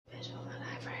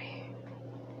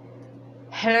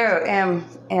Hello,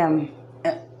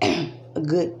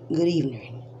 good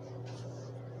evening.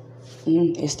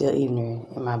 It's still evening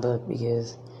in my book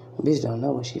because bitch don't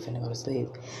know when she finna go to sleep.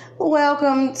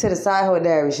 Welcome to the Side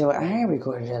Diary Show. I ain't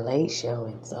recorded a late show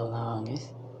in so long. It's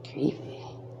creepy.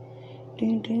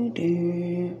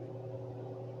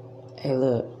 Hey,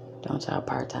 look, don't y'all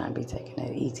part-time be taking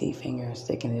that ET finger and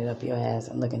sticking it up your ass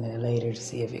and looking at it later to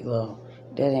see if it glow.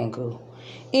 That ain't cool.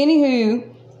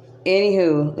 Anywho,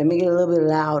 let me get a little bit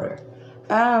louder.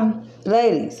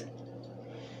 Ladies,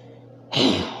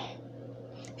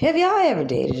 have y'all ever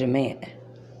dated a man?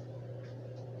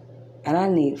 And I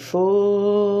need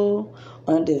full,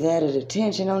 undivided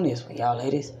attention on this one, y'all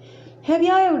ladies. Have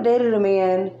y'all ever dated a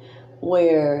man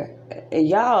where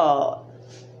y'all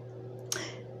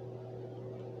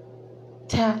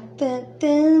tap that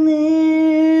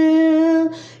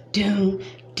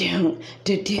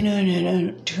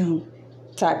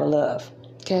type of love,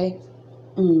 okay?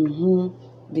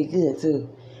 Be good too.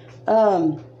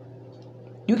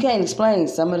 You can't explain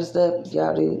some of the stuff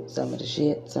y'all do, some of the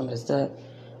shit, some of the stuff.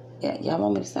 Yeah, y'all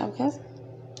want me to stop cussing?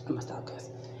 I'm gonna stop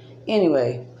cussing.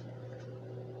 Anyway,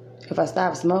 if I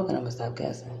stop smoking, I'm gonna stop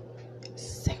cussing.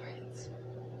 Cigarettes.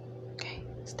 Okay?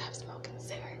 Stop smoking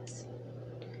cigarettes.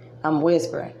 I'm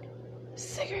whispering.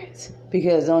 Cigarettes.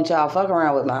 Because don't y'all fuck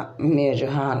around with my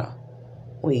marijuana,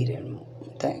 weed and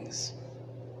things.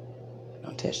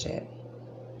 Don't touch that.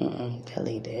 That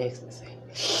lead to ecstasy.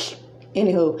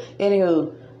 Anywho,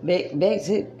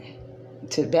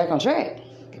 back on track.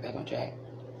 Get back on track.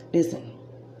 Listen,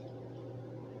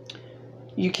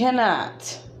 you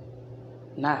cannot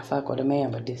not fuck with a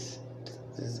man, but this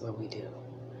is what we do.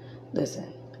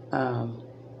 Listen,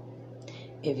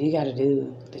 if you got a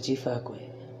dude that you fuck with,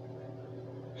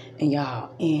 and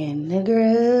y'all in the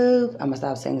groove, I'ma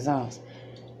stop singing songs.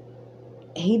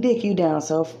 He dick you down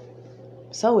so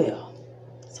well,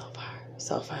 so far,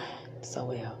 so fine, so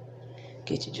well.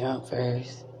 Get you drunk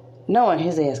first, knowing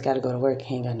his ass gotta go to work,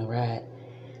 he ain't got no ride.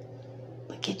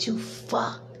 But get you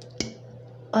fucked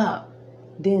up,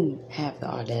 then have the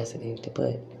audacity to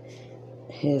put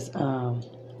his penile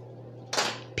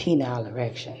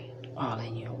erection all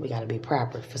in you. We gotta be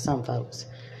proper for some folks.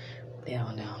 They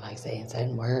don't like saying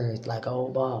certain words like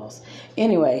old balls.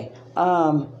 Anyway,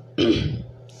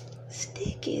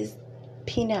 stick his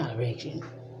penile erection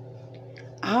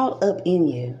all up in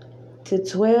you to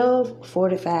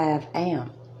 1245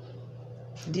 AM.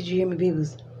 Did you hear me,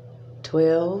 peoples?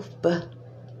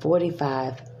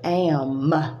 1245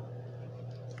 AM.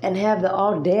 And have the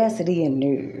audacity and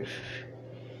nerve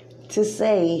to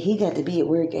say he got to be at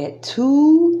work at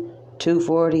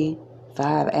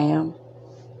 2:45 AM.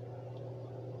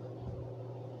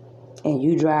 And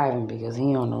you driving because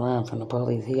he on the run from the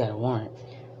police. He got a warrant.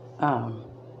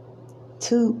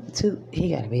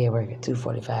 He got to be at work at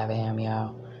 2:45 AM,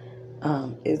 y'all.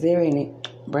 Is there any,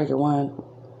 breaker one,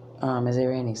 is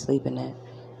there any sleep in that?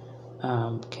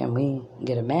 Can we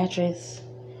get a mattress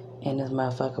in this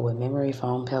motherfucker with memory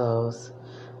foam pillows?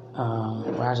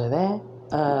 Roger that.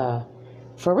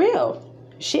 For real.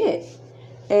 Shit.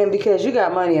 And because you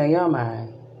got money on your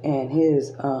mind and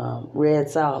his red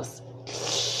sauce,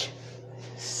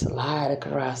 slide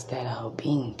across that whole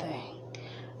bean thing.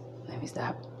 Let me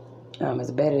stop.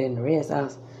 It's better than the red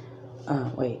sauce.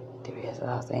 Wait. The red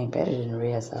sauce ain't better than the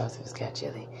red sauce if it's got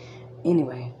chili.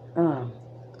 Anyway,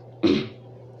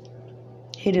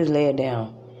 he just lay it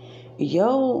down.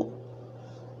 You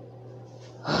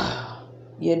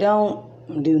don't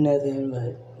do nothing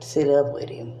but sit up with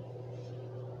him.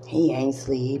 He ain't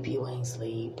sleep, you ain't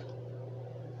sleep.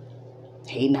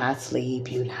 He not sleep,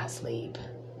 you not sleep.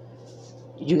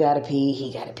 You gotta pee,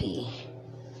 he gotta pee.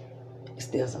 There's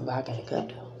still some vodka in the cup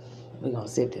though. We gonna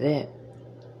sip to that.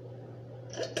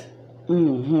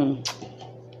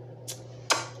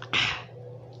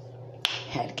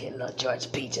 Had to get a little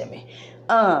George Peach in me.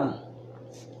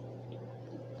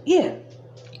 Yeah.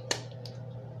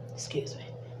 Excuse me.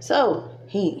 So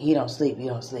he don't sleep. You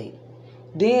don't sleep.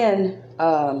 Then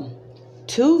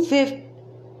 2:15.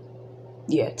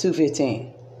 Yeah,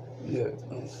 2:15.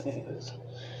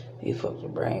 He fucked the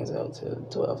brains up to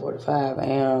 12:45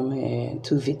 AM and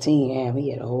 2:15 AM.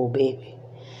 He had a whole baby.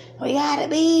 We gotta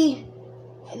be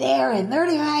there in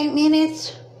 35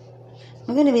 minutes.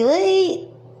 I'm gonna be late.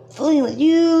 Fooling with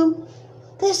you.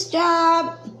 This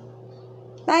job.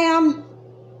 Bam.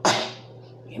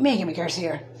 You're making me curse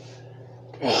here.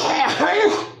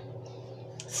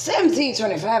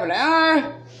 $17.25 an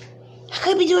hour. I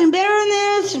could be doing better than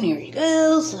this. And here you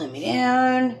go. Slow me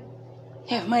down.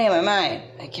 Have money on my mind.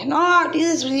 I cannot do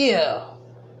this with you.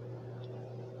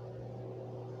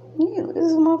 Yeah,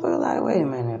 this motherfucker like, wait a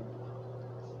minute.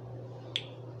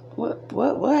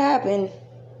 What happened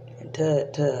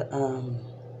to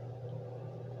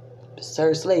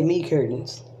Sir Slay Me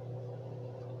Curtains?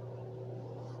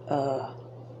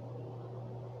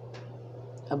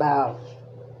 About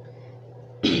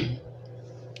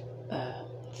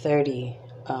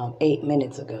 38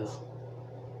 minutes ago.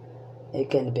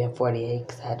 It couldn't have been 48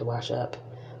 because I had to wash up.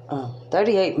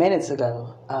 38 minutes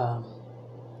ago,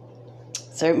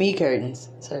 Sir Me Curtains,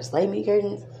 Sir Slay Me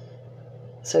Curtains,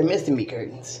 Sir Mr. Me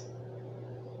Curtains,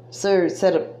 Sir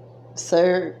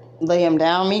Lay Him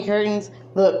Down Me Curtains.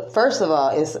 Look, first of all,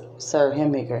 it's Sir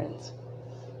Him Me Curtains.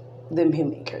 Them him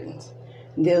me curtains.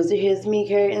 Those are his me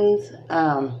curtains.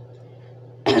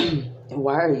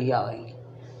 Why are you yelling?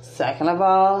 Second of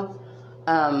all,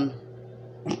 I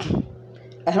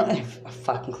don't have a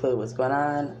fucking clue what's going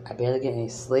on. I barely get any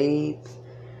sleep.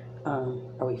 Are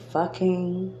we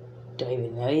fucking? Do I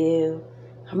even know you?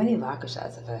 How many vodka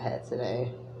shots have I had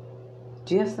today?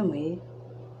 Do you have some weed?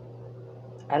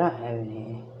 I don't have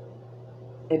any.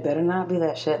 It better not be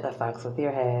that shit that fucks with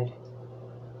your head.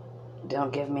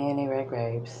 Don't give me any red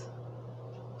grapes.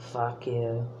 Fuck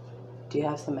you. Do you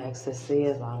have some ecstasy?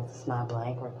 As long as it's not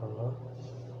blank, we're cool.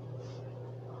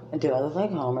 Do I look like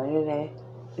Homer today?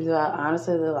 Do I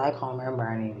honestly look like Homer and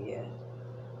Barney to you?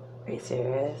 Are you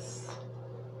serious?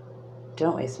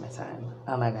 Don't waste my time.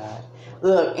 Oh my god.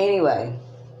 Look, anyway.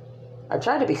 I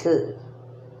tried to be good.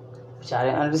 But y'all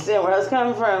didn't understand where I was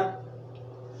coming from.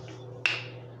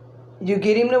 You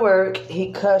get him to work.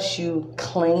 He cuss you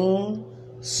clean,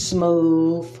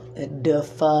 smooth, the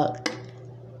fuck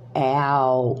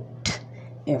out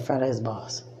in front of his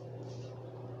boss.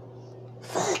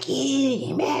 Fuck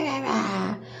you.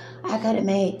 I could have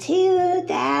made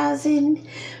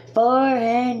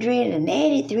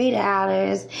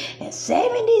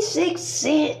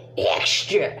 $2,483.76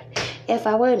 extra if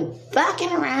I wasn't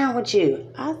fucking around with you.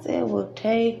 I said, well,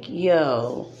 take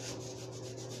yo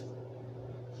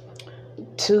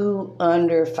two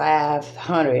under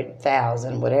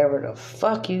 500,000, whatever the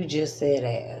fuck you just said,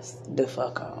 ass the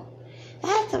fuck on.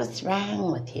 That's what's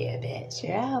wrong with you, bitch.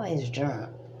 You're always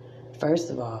drunk. First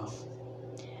of all,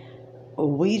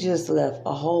 we just left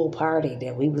a whole party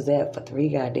that we was at for 3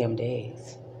 goddamn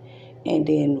days. And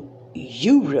then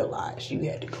you realized you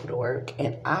had to go to work,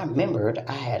 and I remembered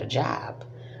I had a job.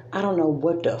 I don't know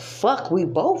what the fuck we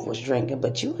both was drinking,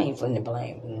 but you ain't finna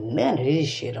blame none of this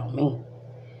shit on me.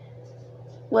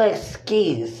 Well,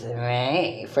 excuse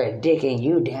me for dicking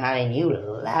you down and you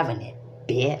loving it,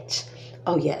 bitch.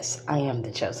 Oh, yes, I am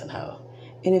the chosen hoe.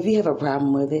 And if you have a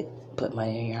problem with it, put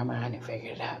money in your mind and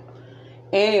figure it out.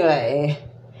 Anyway,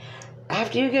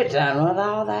 after you get done with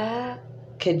all that,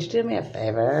 could you do me a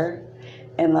favor?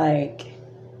 And,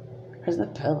 where's the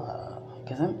pillow?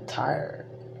 Because I'm tired.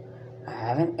 I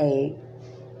haven't ate.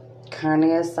 Carne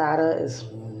asada is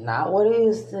not what it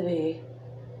used to be.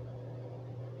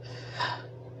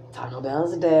 Taco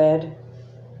Bell's dead.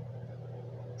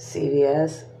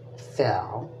 CVS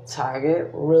fell.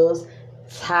 Target rules.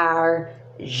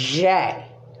 Target.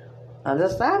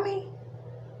 Understand me?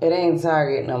 It ain't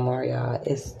Target no more, y'all.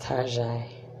 It's Target.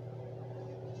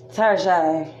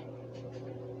 Target.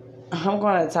 I'm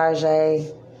going to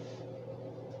Target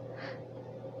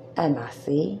and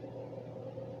Macy's.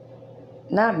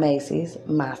 Not Macy's.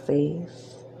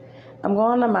 Macy's. I'm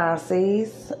going to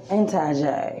Macy's and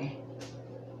Target.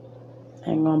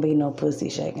 Ain't gonna be no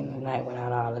pussy shaking tonight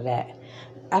without all of that.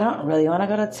 I don't really want to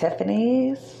go to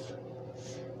Tiffany's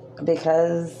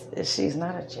because she's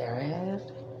not a Jared.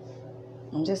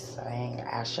 I'm just saying,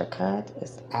 Asher cut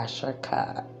is Asher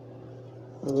cut.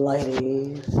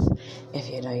 Ladies, if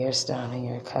you know your stone and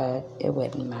your cut, it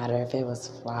wouldn't matter if it was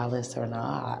flawless or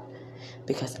not,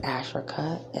 because Asher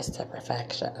cut is to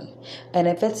perfection. And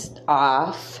if it's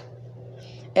off,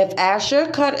 if Asher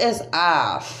cut is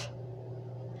off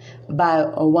by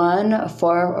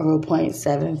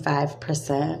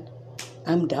 4.75%,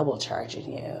 I'm double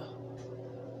charging you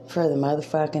for the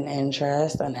motherfucking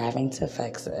interest on having to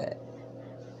fix it.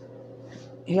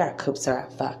 You got Coupe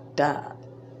Syrup fucked up.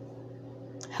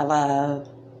 Hello?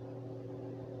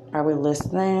 Are we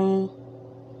listening?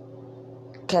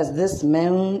 Because this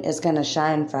moon is going to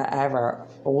shine forever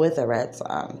with a red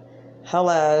sun.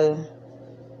 Hello?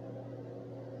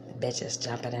 Bitches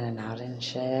jumping in and out and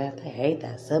shit. They hate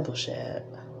that simple shit.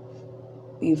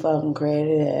 You fucking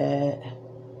created it.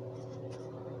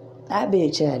 That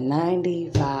bitch had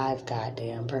 95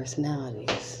 goddamn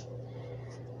personalities.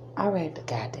 I read the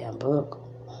goddamn book.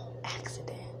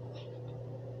 Accident.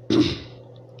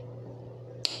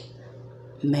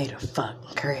 Made a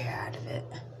fucking career out of it.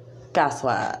 Guess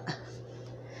what?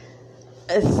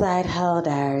 Side Hole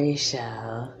Diary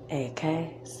Show, AK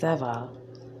Seval.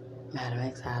 Madam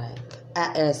Exotic.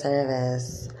 At your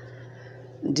service.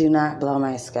 Do not blow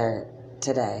my skirt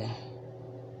today.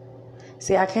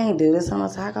 See, I can't do this on the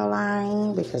taco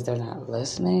line because they're not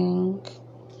listening.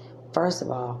 First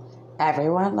of all,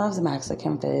 everyone loves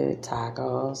Mexican food,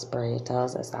 tacos,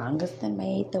 burritos, as long as they're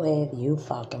made the way you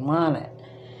fucking want it.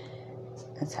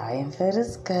 Italian food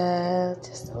is good,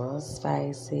 just a little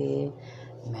spicy.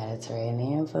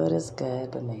 Mediterranean food is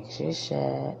good, but makes you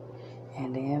shit.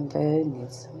 Indian food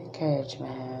needs some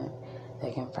encouragement.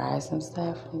 They can fry some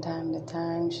stuff from time to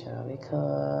time, sure be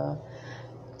cool.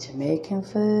 Jamaican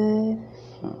food,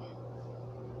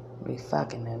 we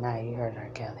fucking tonight, you heard R.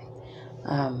 Kelly.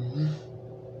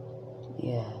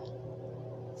 Yeah.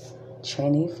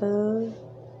 Trini food,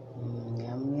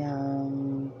 yum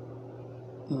yum.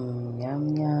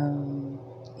 Yum yum.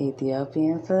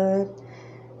 Ethiopian food,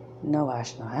 no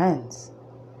wash no hands.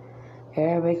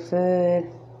 Arabic food,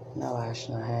 no wash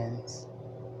no hands.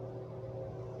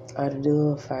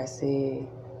 Urdu, Farsi,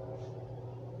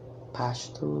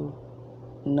 Pashto,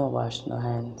 no wash no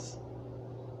hands.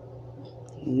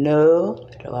 No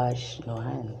wash no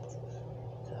hands.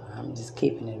 So I'm just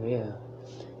keeping it real.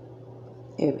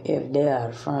 If they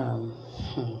are from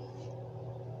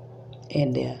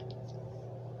India,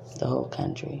 the whole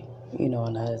country,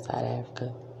 on the other side of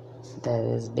Africa, that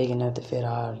is big enough to fit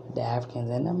all the Africans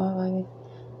in that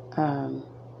motherfucker,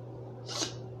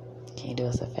 can you do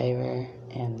us a favor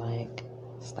and,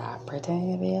 stop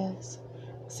pretending to be us?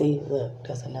 See, look,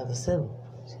 that's another syllable.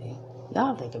 See?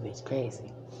 Y'all think a bitch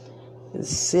crazy.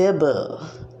 Sybil.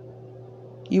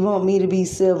 You want me to be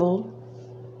civil?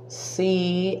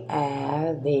 CIVILSYBIL.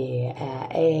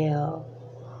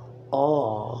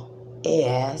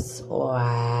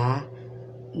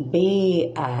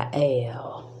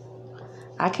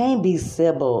 I can't be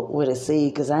Sybil with a C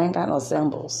because I ain't got no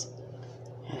symbols.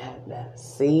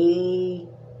 CYBIL.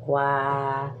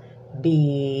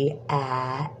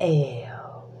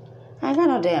 I ain't got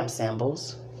no damn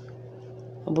symbols.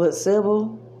 But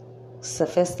Sybil,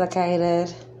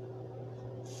 sophisticated,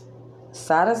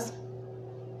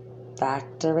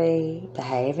 satisfactory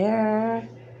behavior,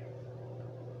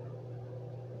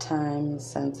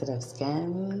 time-sensitive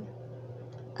skin,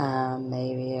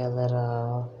 maybe a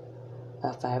little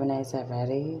of 5 nights at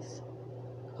Freddy's.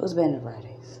 Who's been to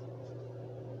Freddy's?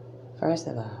 First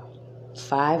of all,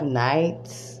 5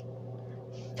 nights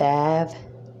at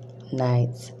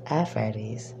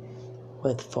Freddy's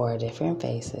with 4 different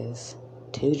faces,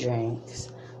 2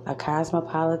 drinks, a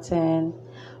Cosmopolitan,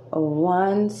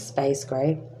 1 space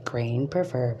grape, green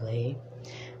preferably,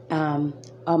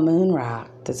 a moon rock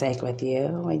to take with you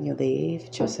when you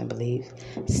leave. Trust and believe.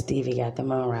 Stevie got the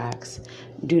moon rocks.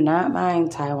 Do not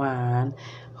mind Taiwan,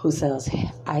 who sells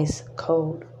ice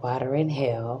cold water in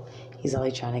hell. He's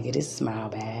only trying to get his smile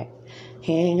back.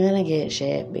 He ain't gonna get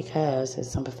shit because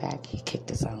it's some fact he kicked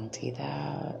his own teeth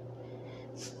out.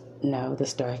 No, the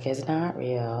stork is not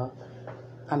real.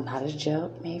 I'm not a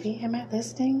joke. Maybe am I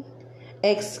listening?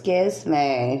 Excuse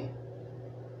me.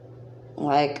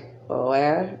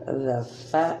 Where the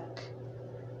fuck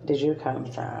did you come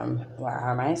from? Where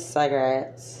are my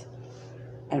cigarettes?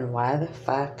 And why the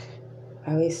fuck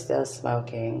are we still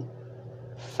smoking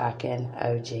fucking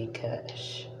OG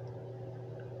Kush?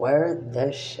 Where'd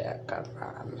this shit come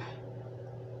from?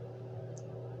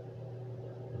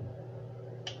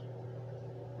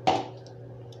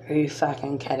 Are you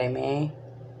fucking kidding me?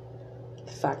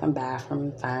 The fucking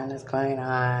bathroom fun is going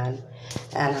on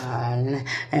and on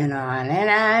and on and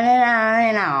on and on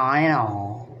and on and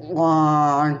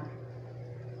on.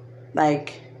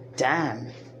 Damn.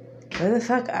 Where the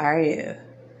fuck are you?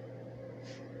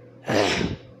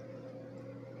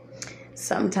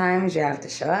 Sometimes you have to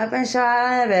show up and show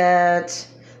out a bitch.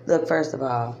 Look, first of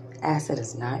all, acid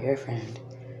is not your friend.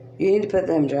 You need to put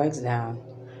them drugs down.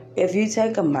 If you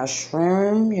take a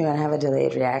mushroom, you're going to have a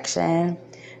delayed reaction.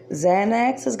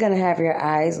 Xanax is going to have your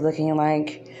eyes looking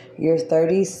like you're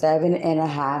 37 and a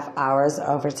half hours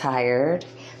overtired.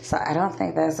 So I don't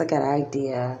think that's a good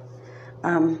idea.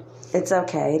 It's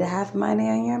okay to have money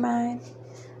on your mind,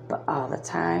 but all the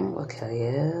time will kill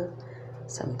you.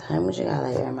 Sometimes you gotta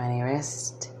let your money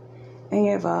rest in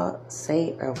your vault.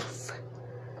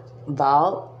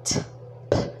 Vault.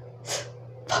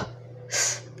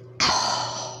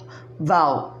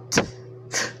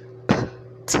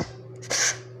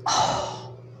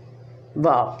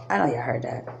 Vault. I know y'all heard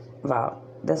that. Vault.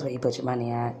 That's where you put your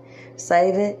money at.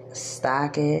 Save it,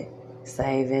 stock it,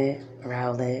 save it,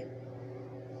 roll it.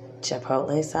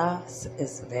 Chipotle sauce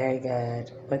is very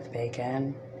good with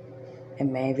bacon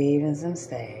and maybe even some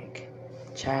steak.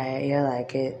 Try it, you'll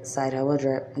like it. Cider will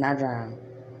drip, not drown.